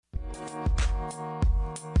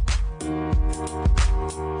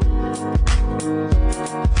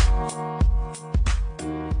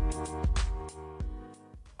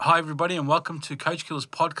Hi, everybody, and welcome to Coach Killers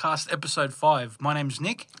Podcast, Episode 5. My name's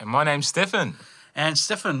Nick. And my name's Stefan. And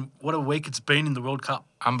Stefan, what a week it's been in the World Cup.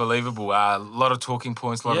 Unbelievable. A lot of talking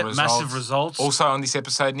points, a lot of results. Massive results. Also on this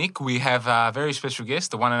episode, Nick, we have a very special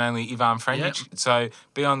guest, the one and only Ivan Franjic. Yep. So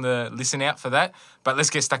be on the listen out for that. But let's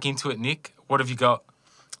get stuck into it, Nick. What have you got?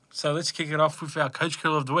 So let's kick it off with our Coach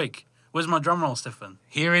Killer of the Week. Where's my drum roll, Stefan?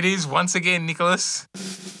 Here it is once again, Nicholas.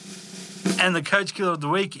 And the Coach Killer of the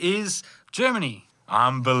Week is Germany.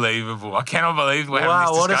 Unbelievable. I cannot believe we're Wow,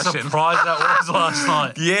 having this what a discussion. surprise that was last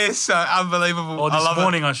night. Yes, unbelievable. Or I this love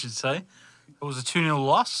morning, I should say. It was a 2-0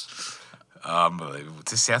 loss. Unbelievable.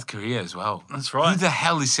 To South Korea as well. That's right. Who the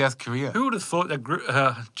hell is South Korea? Who would have thought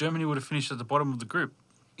that Germany would have finished at the bottom of the group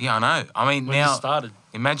Yeah, I know. I mean, when now, it started?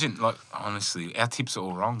 imagine, honestly, our tips are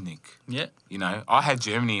all wrong, Nick. Yeah. You know, I had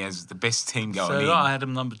Germany as the best team going So in. I had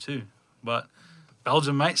them number 2. But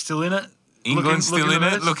Belgium, mate, still in it. England's still in it,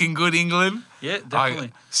 best. looking good, England. Yeah,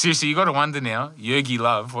 definitely. Seriously, you got to wonder now, Jurgi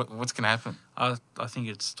Love, what's going to happen? I think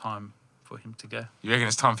it's time for him to go. You reckon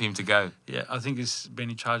it's time for him to go? Yeah, I think he's been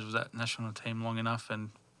in charge of that national team long enough, and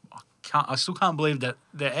I still can't believe that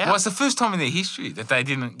they're out. Well, it's the first time in their history that they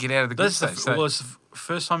didn't get out of the group stage. It's the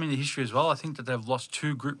first time in the history as well. I think that they've lost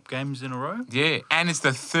 2 group games in a row. Yeah, and it's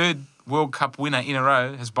the third World Cup winner in a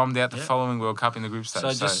row has bombed out the following World Cup in the group stage.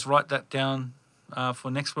 So just write that down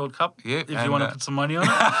for next World Cup. Yeah, if you want to put some money on it.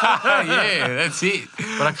 yeah, that's it.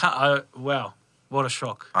 But I can't. Wow, what a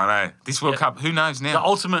shock! I know. This World Cup, who knows now? The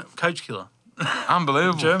ultimate coach killer.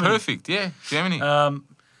 Unbelievable. Germany. Perfect, yeah, Germany.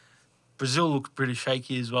 Brazil looked pretty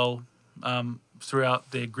shaky as well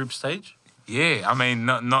throughout their group stage. Yeah, I mean,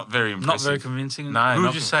 not very impressive. Not very convincing. No, Who not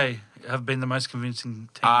would you say have been the most convincing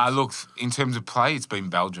team? Look, in terms of play, it's been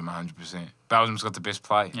Belgium 100%. Belgium's got the best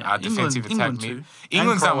play. Yeah. Defensive England attack too. mid.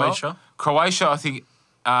 England's done well. Croatia. Croatia, I think,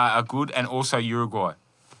 are good, and also Uruguay.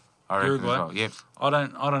 I reckon Uruguay? as well. Yep. I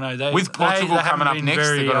don't know. With Portugal they coming haven't up been next,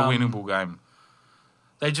 very, they've got a winnable game.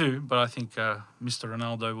 They do, but I think Mr.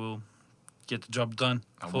 Ronaldo will get the job done.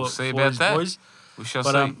 We'll see for about his that. Boys. We shall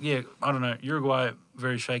But see. yeah, I don't know. Uruguay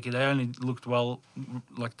very shaky. They only looked well,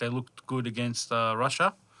 like they looked good against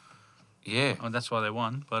Russia. Yeah, And that's why they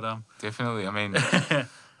won. But definitely. I mean,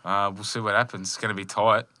 we'll see what happens. It's going to be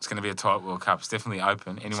tight. It's going to be a tight World Cup. It's definitely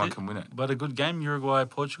open. Anyone can win it. But a good game, Uruguay,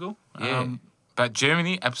 Portugal. Yeah. But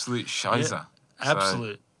Germany, absolute shizer.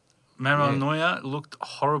 Absolute. Manuel Neuer looked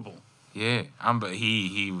horrible. Yeah, but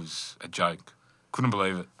he was a joke. Couldn't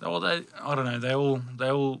believe it. Well, I don't know.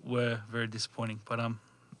 They all were very disappointing. But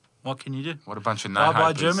what can you do? What a bunch of Bye-bye,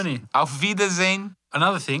 no-hopers. Germany. Auf Wiedersehen.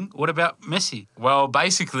 Another thing. What about Messi? Well,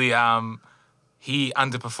 basically, he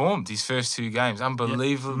underperformed his first 2 games.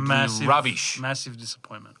 Unbelievably rubbish. Massive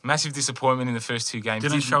disappointment. Massive disappointment in the first 2 games.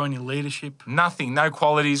 Didn't show any leadership. Nothing. No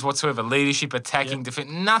qualities whatsoever. Leadership, attacking, defense.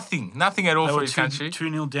 Nothing. Nothing at all They for were his country.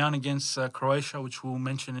 2-0 down against Croatia, which we'll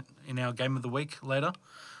mention in our game of the week later.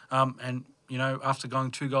 And, you know, after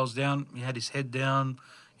going 2 goals down, he had his head down.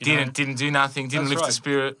 Didn't do nothing. Didn't lift the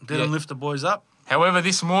spirit. Didn't lift the boys up. However,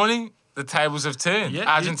 this morning, the tables have turned.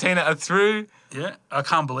 Yeah, Argentina are through. Yeah, I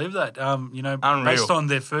can't believe that. You know, Unreal. based on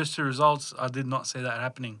their first 2 results, I did not see that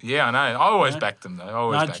happening. Yeah, I know. I always backed them, though. I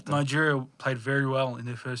always backed them. Nigeria played very well in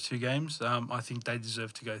their first 2 games. I think they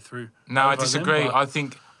deserve to go through. No, I disagree. I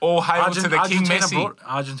think all hail to the King Messi.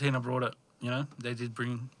 Argentina brought it. You know, they did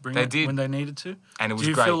bring They it did. when they needed to. And it was Do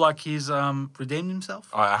you great. feel like he's redeemed himself?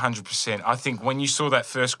 100%. I think when you saw that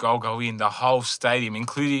first goal go in, the whole stadium,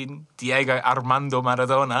 including Diego Armando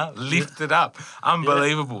Maradona, lifted up.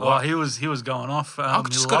 Unbelievable. Oh, he was going off. I've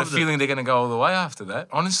just got a loved it. feeling they're going to go all the way after that.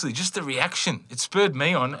 Honestly, just the reaction. It spurred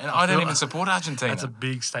me on, and I don't even support Argentina. That's a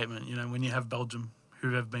big statement, you know, when you have Belgium,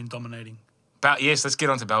 who have been dominating. Yes, let's get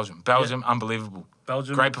on to Belgium. Belgium, unbelievable.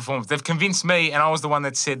 Belgium. Great performance. They've convinced me, and I was the one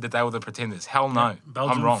that said that they were the pretenders. Hell no.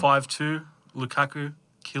 Belgium I'm wrong. 5-2. Lukaku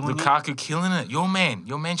killing it. Lukaku killing it. Your man.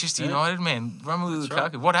 Your Manchester United man. Romelu Lukaku.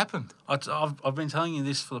 right. What happened? I've been telling you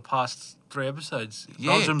this for the past 3 episodes.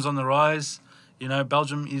 Yeah. Belgium's on the rise. You know,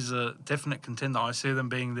 Belgium is a definite contender. I see them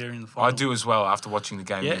being there in the final. I do as well after watching the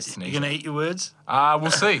game Yeah, against Tunisia. you're going to eat your words.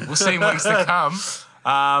 We'll see. We'll see in weeks to come.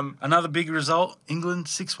 Another big result, England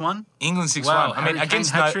 6-1. England 6-1. Wow, I mean, Harry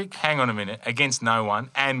against Kane no... hat-trick. Hang on a minute. Against no one,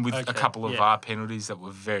 and with a Okay, couple of yeah. VAR penalties that were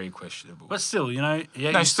very questionable. But still, you know,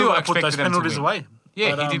 No, you still got to put those expected them to penalties win. away.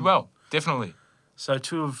 Yeah, But, he did well. Definitely. So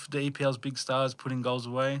 2 of the EPL's big stars putting goals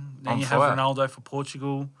away. Then On you fire. have Ronaldo for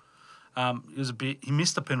Portugal. He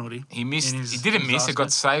missed a penalty. He missed. in his He didn't miss. It disaster.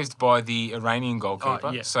 got saved by the Iranian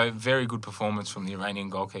goalkeeper. yeah. So very good performance from the Iranian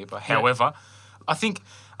goalkeeper. However, I think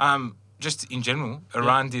just in general,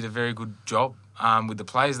 Iran did a very good job with the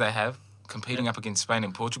players they have competing up against Spain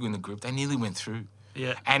and Portugal in the group. They nearly went through.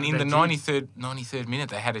 Yeah. And in they the did. 93rd minute,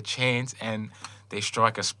 they had a chance and their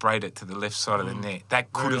striker sprayed it to the left side of the net.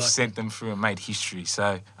 That could Very have lucky. sent them through and made history.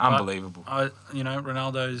 So, But unbelievable.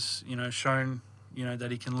 Ronaldo's, shown,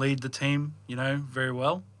 that he can lead the team, very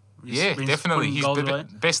well. He's Yeah, been definitely. putting He's goals the away.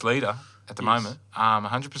 best leader at the Yes. moment.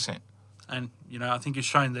 100%. And, I think he's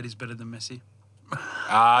shown that he's better than Messi.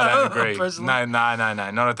 I don't agree. Personally. No.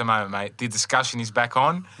 Not at the moment, mate. The discussion is back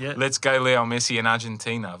on. Yeah. Let's go Leo Messi and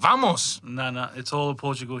Argentina. Vamos! No, it's all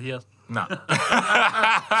Portugal here. No.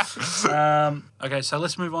 Okay, so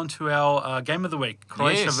let's move on to our game of the week.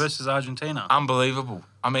 Croatia Yes. versus Argentina. Unbelievable.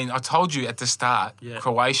 I mean, I told you at the start, Yeah.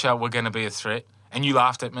 Croatia were going to be a threat, and you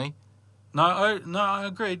laughed at me. No, I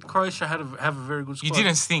agreed. Croatia have a very good squad. You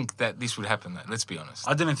didn't think that this would happen, though. Let's be honest.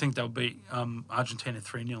 I didn't think they'll beat Argentina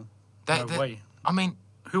 3-0. No way. I mean,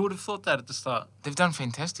 Who would have thought that at the start? they've done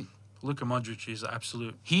fantastic. Luka Modric is an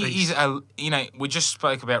absolute He beast. is we just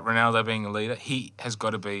spoke about Ronaldo being a leader. He has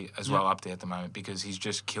got to be as well up there at the moment because he's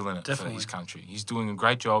just killing it for Definitely. his country. He's doing a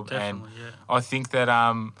great job. Definitely, and yeah. I think that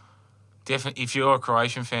definitely, if you're a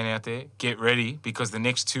Croatian fan out there, get ready because the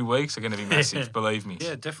next 2 weeks are going to be massive, believe me.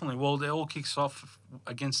 Yeah, definitely. Well, it all kicks off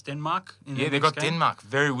against Denmark. Yeah, they got Denmark,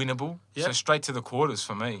 very winnable. Yeah. So straight to the quarters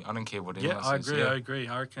for me. I don't care what anyone Yeah, says. I agree.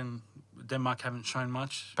 I reckon Denmark haven't shown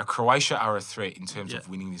much. But Croatia are a threat in terms Yeah. of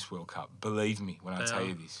winning this World Cup. Believe me when I They tell are.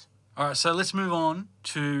 you this. All right, so let's move on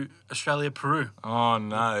to Australia-Peru. Oh,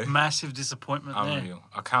 no. Massive disappointment there. Unreal.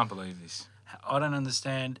 I can't believe this. I don't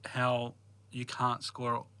understand how you can't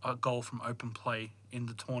score a goal from open play in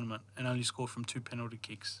the tournament and only score from 2 penalty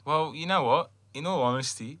kicks. Well, you know what? In all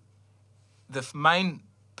honesty, the main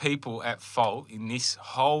people at fault in this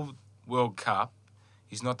whole World Cup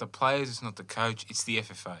is not the players, it's not the coach, it's the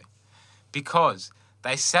FFA. Because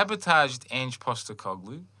they sabotaged Ange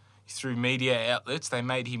Postecoglou through media outlets. They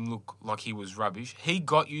made him look like he was rubbish. He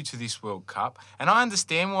got you to this World Cup, and I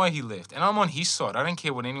understand why he left. And I'm on his side. I don't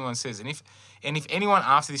care what anyone says. And if anyone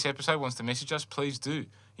after this episode wants to message us, please do.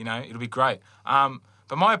 It'll be great.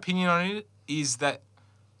 But my opinion on it is that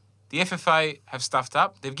the FFA have stuffed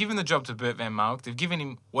up. They've given the job to Bert van Marwijk. They've given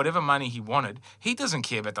him whatever money he wanted. He doesn't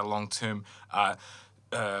care about the long-term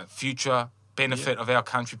future benefit of our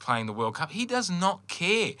country playing the World Cup. He does not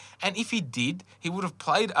care. And if he did, he would have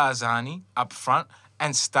played Arzani up front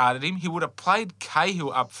and started him. He would have played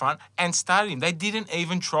Cahill up front and started him. They didn't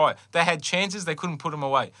even try. They had chances. They couldn't put them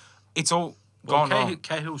away. It's all gone wrong.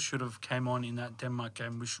 Cahill should have came on in that Denmark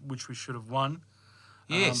game, which we should have won.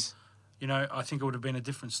 Yes. I think it would have been a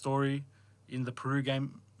different story in the Peru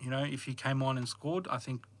game. If he came on and scored, I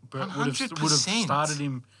think Bert would have 100%. started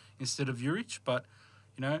him instead of Juric. But,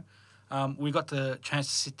 we got the chance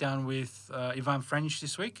to sit down with Ivan Franjic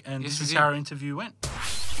this week, and Yes, this we is did. how our interview went.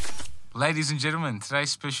 Ladies and gentlemen,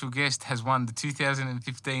 today's special guest has won the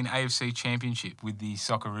 2015 AFC Championship with the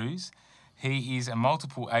Socceroos. He is a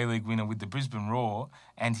multiple A-League winner with the Brisbane Roar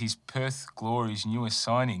and his Perth Glory's newest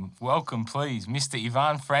signing. Welcome, please, Mr.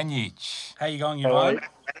 Ivan Franjic. How you going, How Ivan?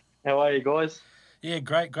 are you guys? Yeah,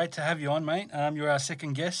 great to have you on, mate. You're our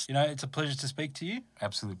second guest. It's a pleasure to speak to you.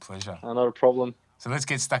 Absolute pleasure. Not a problem. So let's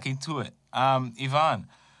get stuck into it. Ivan,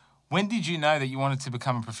 when did you know that you wanted to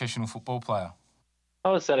become a professional football player? I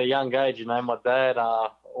was at a young age, my dad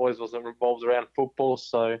always was involved around football,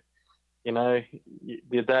 so,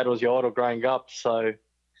 your dad was your idol growing up, so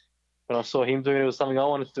when I saw him doing it, it was something I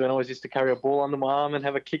wanted to do, and I always used to carry a ball under my arm and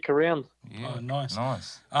have a kick around. Yeah, Oh, nice.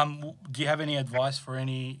 Do you have any advice for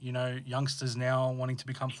any, youngsters now wanting to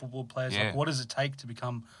become football players? Yeah. Like, what does it take to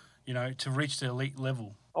become, to reach the elite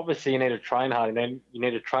level? Obviously, you need to train hard, and then you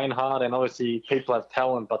need to train hard, and obviously people have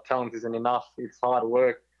talent, but talent isn't enough. It's hard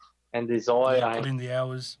work and desire. Put in the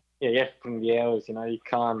hours. You have to put in the hours, you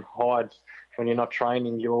can't hide. When you're not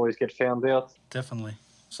training, you always get found out. Definitely.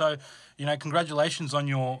 So, congratulations on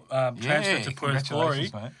your transfer to Perth Glory.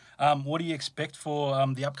 congratulations, mate. What do you expect for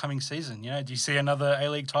the upcoming season? Do you see another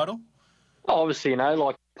A-League title? Obviously,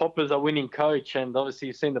 like Popper's a winning coach, and obviously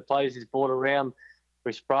you've seen the players he's brought around,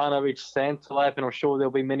 Rispranovic, Santalap, and I'm sure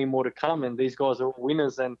there'll be many more to come. And these guys are all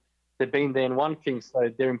winners, and they've been there in one thing,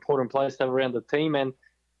 so they're important players to have around the team. And,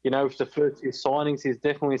 with the first few signings, he's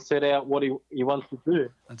definitely set out what he wants to do.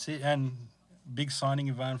 That's it. And big signing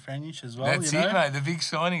Ivan Franjic as well. That's it, mate. The big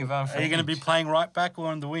signing of Ivan Franjic. Are you going to be playing right back or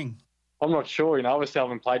on the wing? I'm not sure, obviously I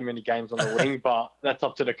haven't played many games on the wing, but that's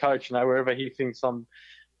up to the coach, wherever he thinks I'm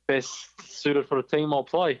best suited for the team, I'll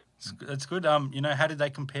play. That's good. How did they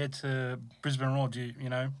compare to Brisbane Roar? Do you,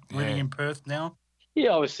 living in Perth now?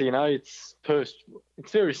 Yeah, obviously, it's Perth.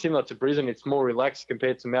 It's very similar to Brisbane. It's more relaxed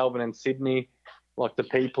compared to Melbourne and Sydney, like the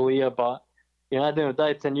people here. But, at the end of the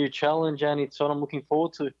day, it's a new challenge, and it's what I'm looking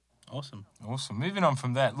forward to. Awesome. Awesome. Moving on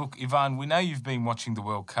from that, look, Ivan, we know you've been watching the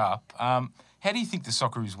World Cup. How do you think the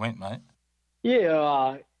Socceroos went, mate?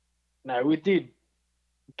 Yeah, no, we did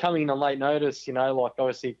coming in on late notice, like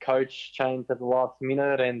obviously coach changed at the last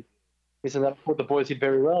minute and this and that. I thought the boys did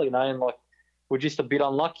very well, and like we're just a bit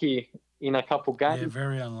unlucky in a couple games. Yeah,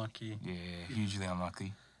 very unlucky. Yeah, hugely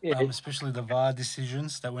unlucky. Yeah, Especially the VAR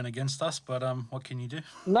decisions that went against us. But what can you do?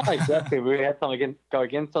 no, exactly. We had some go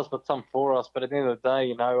against us, but some for us. But at the end of the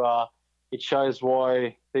day, it shows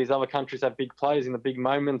why these other countries have big players in the big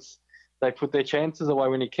moments. They put their chances away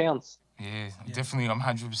when it counts. Yeah, definitely. I'm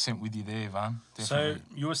 100% with you there, Ivan. Definitely. So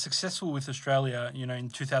you were successful with Australia, in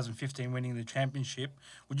 2015, winning the championship.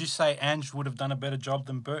 Would you say Ange would have done a better job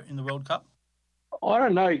than Bert in the World Cup? I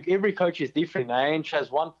don't know. Every coach is different. Ange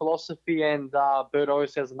has one philosophy and Bert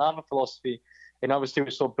always has another philosophy. And obviously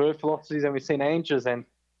we saw Bert philosophies and we've seen Ange's and,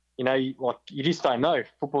 you just don't know.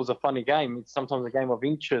 Football's a funny game. It's sometimes a game of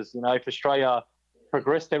inches. If Australia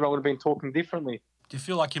progressed, everyone would have been talking differently. Do you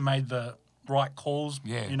feel like you made the right calls,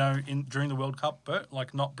 Yeah. During the World Cup, Bert?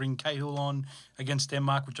 Like not bring Cahill on against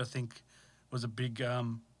Denmark, which I think was a big,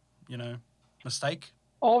 mistake?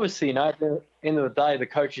 Obviously, at the end of the day, the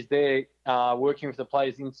coach is there working with the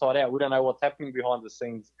players inside out. We don't know what's happening behind the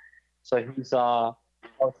scenes. So he's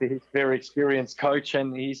obviously he's a very experienced coach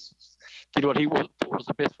and he's did what he was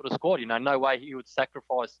the best for the squad. No way he would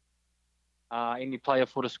sacrifice any player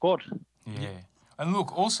for the squad. Yeah. And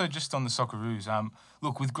look, also just on the Socceroos,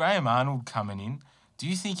 with Graham Arnold coming in, do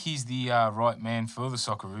you think he's the right man for the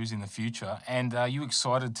Socceroos in the future? And are you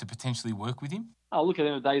excited to potentially work with him? Oh, look, at the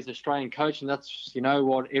end of the day, he's an Australian coach, and that's,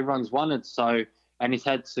 what everyone's wanted. So, and he's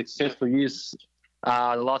had successful years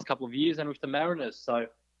the last couple of years and with the Mariners. So,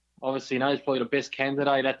 obviously, he's probably the best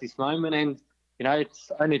candidate at this moment. And,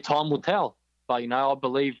 it's only time will tell. But, I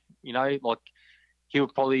believe, he'll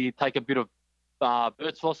probably take a bit of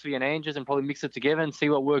Bert's philosophy and Ange's and probably mix it together and see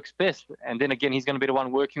what works best. And then again, he's going to be the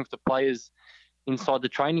one working with the players inside the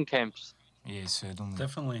training camps. Yeah, certainly.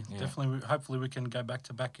 Definitely. Yeah. Definitely. Hopefully we can go back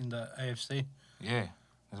to back in the AFC. Yeah,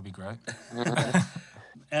 that'll be great.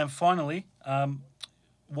 And finally,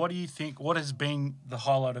 what do you think, what has been the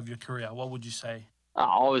highlight of your career? What would you say?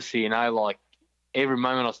 Obviously, every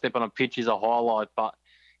moment I step on a pitch is a highlight. But,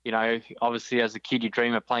 obviously as a kid, you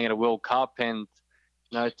dream of playing at a World Cup and,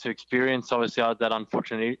 to experience, obviously I had that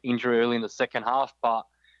unfortunate injury early in the second half. But,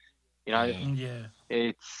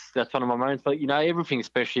 that's one of my moments. But, everything's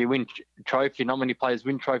special. You win trophy. Not many players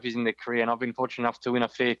win trophies in their career. And I've been fortunate enough to win a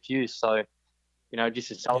fair few. So,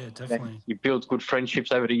 just as definitely. You build good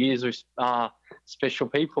friendships over the years with special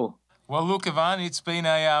people. Well, look, Ivan, it's been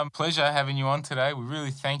a pleasure having you on today. We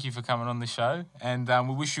really thank you for coming on the show. And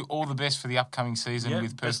we wish you all the best for the upcoming season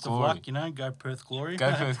with Perth best Glory. Best of luck, go Perth Glory.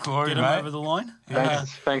 Go Perth Glory, Get them mate. over the line.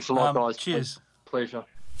 Thanks a lot, guys. Cheers. Pleasure.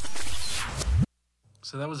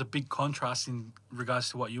 So that was a big contrast in regards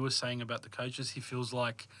to what you were saying about the coaches. He feels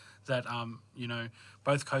like that,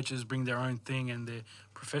 both coaches bring their own thing and they're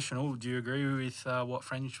professional. Do you agree with what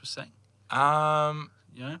Franjic was saying? Can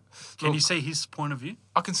you see his point of view?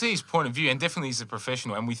 I can see his point of view, and definitely he's a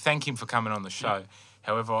professional, and we thank him for coming on the show. Yeah.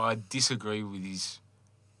 However, I disagree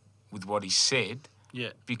with what he said. Yeah.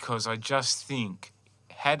 Because I just think,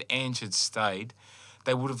 had Ange had stayed,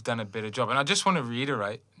 they would have done a better job. And I just want to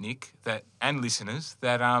reiterate, Nick, and listeners,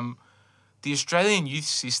 that the Australian youth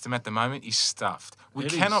system at the moment is stuffed. We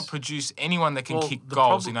cannot produce anyone that can kick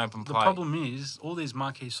goals in open play. The problem is, all these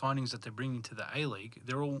marquee signings that they're bringing to the A-League,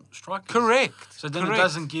 they're all strikers. Correct. So then it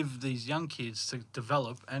doesn't give these young kids to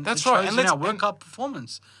develop. And that's it shows right. And in our World Cup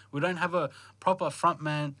performance. We don't have a proper front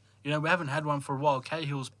man. We haven't had one for a while.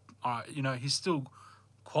 Cahill's, he's still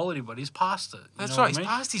quality, but he's past it. That's right. He's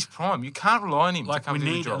past his prime. You can't rely on him to come do the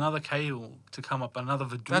job. We need another Cahill to come up, another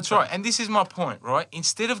Viduka. That's right. And this is my point, right?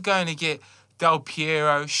 Instead of going to get Del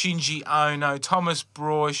Piero, Shinji Ono, Thomas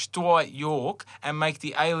Broich, Dwight York, and make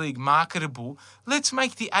the A-League marketable, let's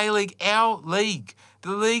make the A-League our league.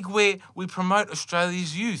 The league where we promote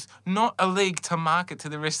Australia's youth, not a league to market to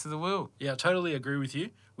the rest of the world. Yeah, I totally agree with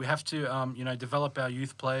you. We have to, develop our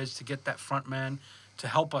youth players to get that front man to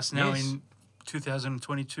help us now in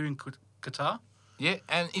 2022 in Qatar. Yeah,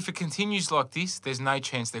 and if it continues like this, there's no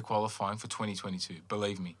chance they're qualifying for 2022,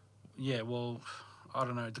 believe me. Yeah, well, I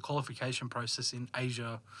don't know. The qualification process in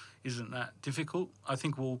Asia isn't that difficult. I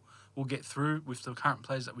think we'll get through with the current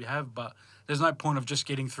players that we have, but there's no point of just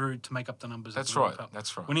getting through to make up the numbers. That's right.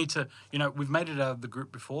 That's right. We need to, we've made it out of the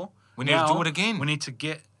group before. We need to do it again. We need to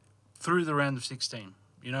get through the round of 16.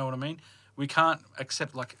 You know what I mean? We can't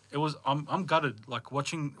accept I'm gutted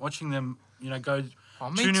watching them go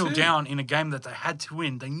 2-0 down in a game that they had to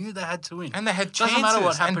win. They knew they had to win. And they had chances Doesn't matter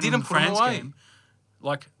what happened and didn't in the France game.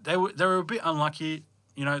 Like they were a bit unlucky.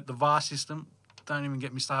 You know, the VAR system. Don't even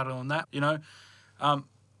get me started on that. You know,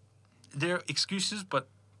 there are excuses, but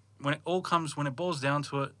when it boils down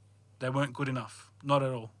to it, they weren't good enough. Not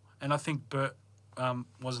at all. And I think Bert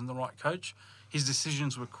wasn't the right coach. His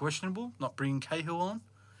decisions were questionable, not bringing Cahill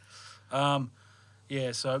on.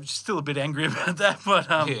 Yeah, so I'm still a bit angry about that. But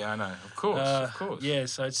yeah, I know. Of course. Yeah,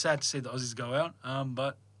 so it's sad to see the Aussies go out.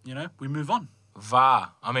 But, you know, we move on.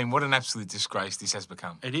 VAR. I mean, what an absolute disgrace this has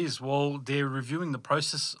become. It is. Well, they're reviewing the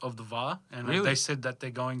process of the VAR. And Really? they said that they're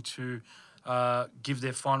going to give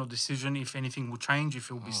their final decision if anything will change, if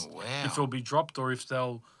it'll be dropped or if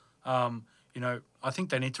they'll, you know, I think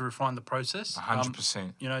they need to refine the process.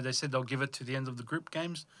 100%. You know, they said they'll give it to the end of the group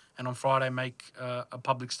games and on Friday make a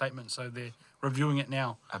public statement. So they're reviewing it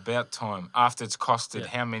now. About time. After it's costed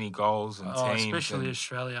how many goals and teams. Especially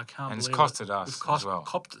Australia. I can't believe it's costed it. us We've as well.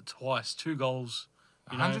 copped it twice, 2 goals.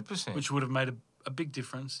 100%. Which would have made a big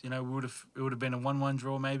difference. You know, it would have been a 1-1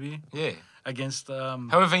 draw maybe. Yeah. Against.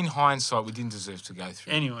 However, in hindsight, we didn't deserve to go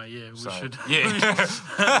through. Anyway, yeah, we should. Yeah.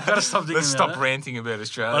 Got to stop. Let's stop ranting about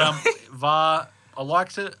Australia. But VAR, I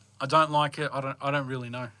liked it. I don't like it. I don't really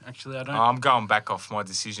know. Actually, I don't. I'm going back off my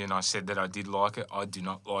decision. I said that I did like it. I do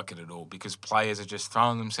not like it at all because players are just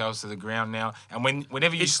throwing themselves to the ground now. And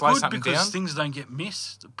whenever you slow something because down, things don't get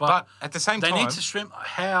missed. but at the same they time, need to stream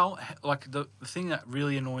how. Like the thing that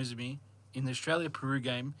really annoys me in the Australia-Peru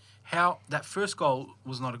game, how that first goal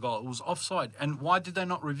was not a goal. It was offside. And why did they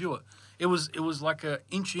not review it? It was like an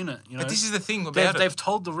inch in it. You know. but this is the thing about it. They've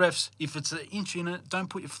told the refs if it's an inch in it,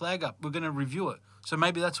 don't put your flag up. We're going to review it. So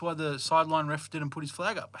maybe that's why the sideline ref didn't put his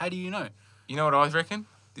flag up. How do you know? You know what I reckon?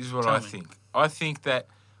 This is what Tell I me. think. I think that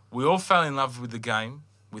we all fell in love with the game,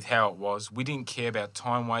 with how it was. We didn't care about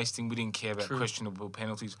time wasting. We didn't care about True. questionable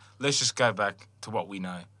penalties. Let's just go back to what we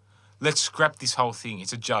know. Let's scrap this whole thing.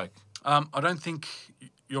 It's a joke. I don't think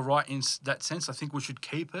you're right in that sense. I think we should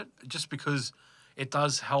keep it just because it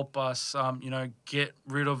does help us, you know, get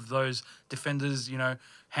rid of those defenders, you know,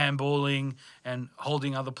 handballing and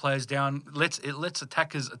holding other players down. It lets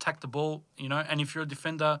attackers attack the ball, you know, and if you're a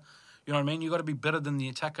defender, you know what I mean, you got to be better than the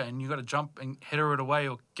attacker and you got to jump and header it away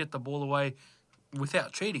or get the ball away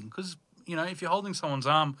without cheating because, you know, if you're holding someone's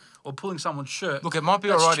arm or pulling someone's shirt, Look, it might be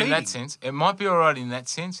all that's right in that cheating. sense. It might be all right in that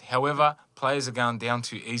sense. However, players are going down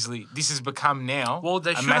too easily. This has become now Well,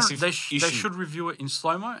 they a should massive they issue. should review it in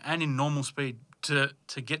slow-mo and in normal speed to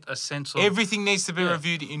get a sense of Everything needs to be Yeah.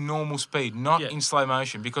 reviewed in normal speed, not Yeah. in slow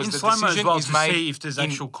motion, because in the slow-mo decision as well is to made see if there's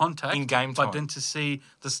actual contact in game time. but then to see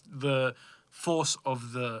the force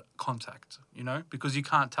of the contact, you know, because you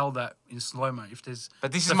can't tell that in slow-mo if there's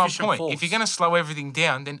But this is my sufficient point. force. If you're going to slow everything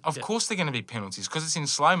down, then of Yeah. course they're going to be penalties because it's in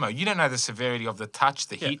slow mo. You don't know the severity of the touch,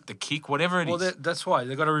 the Yeah. hit, the kick, whatever it is. Well, that's why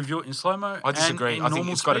they've got to review it in slow-mo. I disagree. And in I think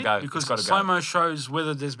normal it's gotta speed, go. It's because gotta go. slow-mo shows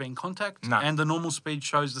whether there's been contact, No. and the normal speed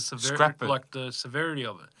shows the severity, Scrap it. like the severity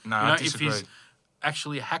of it. No, you know, I disagree. if he's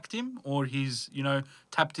actually hacked him or he's, you know,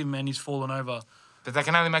 tapped him and he's fallen over. But they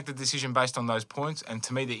can only make the decision based on those points, and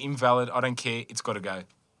to me, they're invalid. I don't care. It's got to go.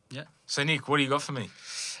 Yeah. So, Nick, what do you got for me?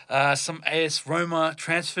 Some AS Roma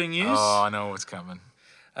transfer news. Oh, I know what's coming.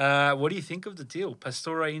 What do you think of the deal?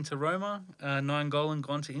 Pastore into Roma, 9 goal and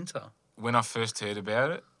gone to Inter. When I first heard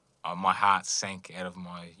about it, my heart sank out of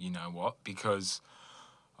my you-know-what because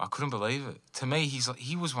I couldn't believe it. To me,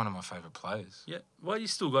 he was one of my favourite players. Yeah. Well, you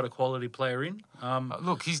still got a quality player in.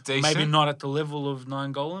 Look, he's decent. Maybe not at the level of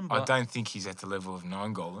 9 goal, I but don't think he's at the level of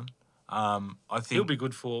Nainggolan. I think he'll be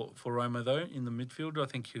good for Roma, though, in the midfield. I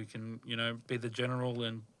think he can, you know, be the general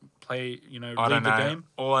and play, you know, I lead don't the know. game.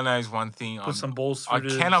 All I know is one thing. Put some balls I through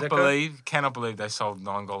to cannot Dzeko. believe they sold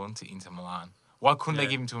Nainggolan to Inter Milan. Why couldn't they Yeah.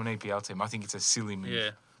 give him to an EPL team? I think it's a silly move.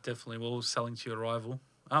 Yeah, definitely. Well, selling to your rival.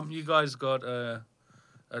 You guys got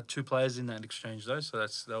 2 players in that exchange, though, so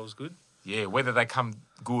that was good. Yeah, whether they come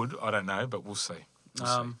good, I don't know, but we'll see. We'll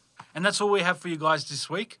see. And that's all we have for you guys this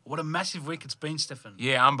week. What a massive week it's been, Stefan.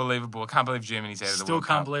 Yeah, unbelievable. I can't believe Germany's out of the Still World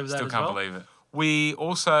can't Cup. believe that Still as can't well. believe it. We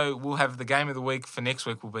also will have the game of the week for next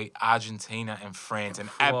week will be Argentina and France. An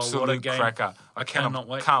what a absolute game. cracker. I cannot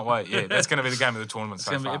wait. Can't wait. Yeah, that's going to be the game of the tournament It's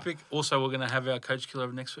so going to far. be epic. Also, we're going to have our coach killer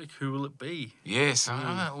of next week. Who will it be? Yes.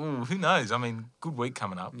 Who knows? I mean, good week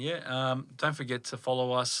coming up. Yeah. Don't forget to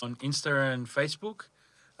follow us on Insta and Facebook.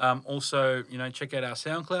 Also, you know, check out our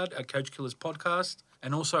SoundCloud, our Coach Killers podcast,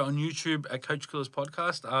 and also on YouTube, our Coach Killers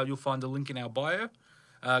podcast. You'll find the link in our bio.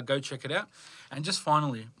 Go check it out. And just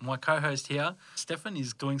finally, my co-host here, Stefan,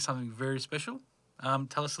 is doing something very special.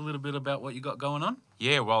 Tell us a little bit about what you got going on.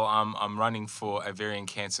 Yeah, well, I'm running for Ovarian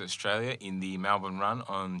Cancer Australia in the Melbourne Run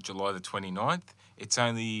on July the 29th. It's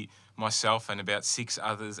only myself and about 6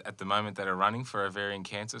 others at the moment that are running for ovarian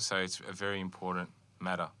cancer, so it's a very important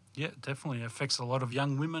matter. Yeah, definitely. It affects a lot of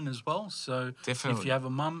young women as well. So Definitely. if you have a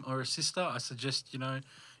mum or a sister, I suggest,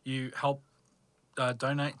 you help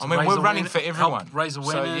donate. To I mean, raise we're running awareness- for everyone. Help raise So,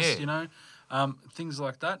 awareness, yeah. Things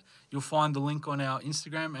like that. You'll find the link on our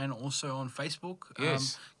Instagram and also on Facebook.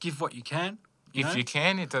 Yes. Give what you can. If you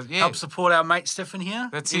can, it does. Yeah. Help support our mate Stefan here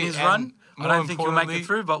That's in it, his and run. I more don't think you'll make importantly- it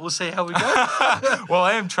through, but we'll see how we go. Well,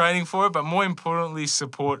 I am training for it, but more importantly,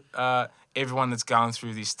 support everyone that's going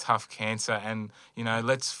through this tough cancer, and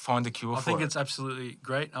let's find a cure I for think it. it's absolutely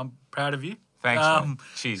great. I'm proud of you. Thanks, mate.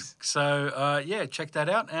 Cheers. So, check that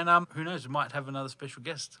out. And who knows, we might have another special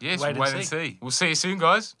guest. Yes, wait and see. We'll see you soon,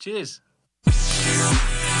 guys. Cheers.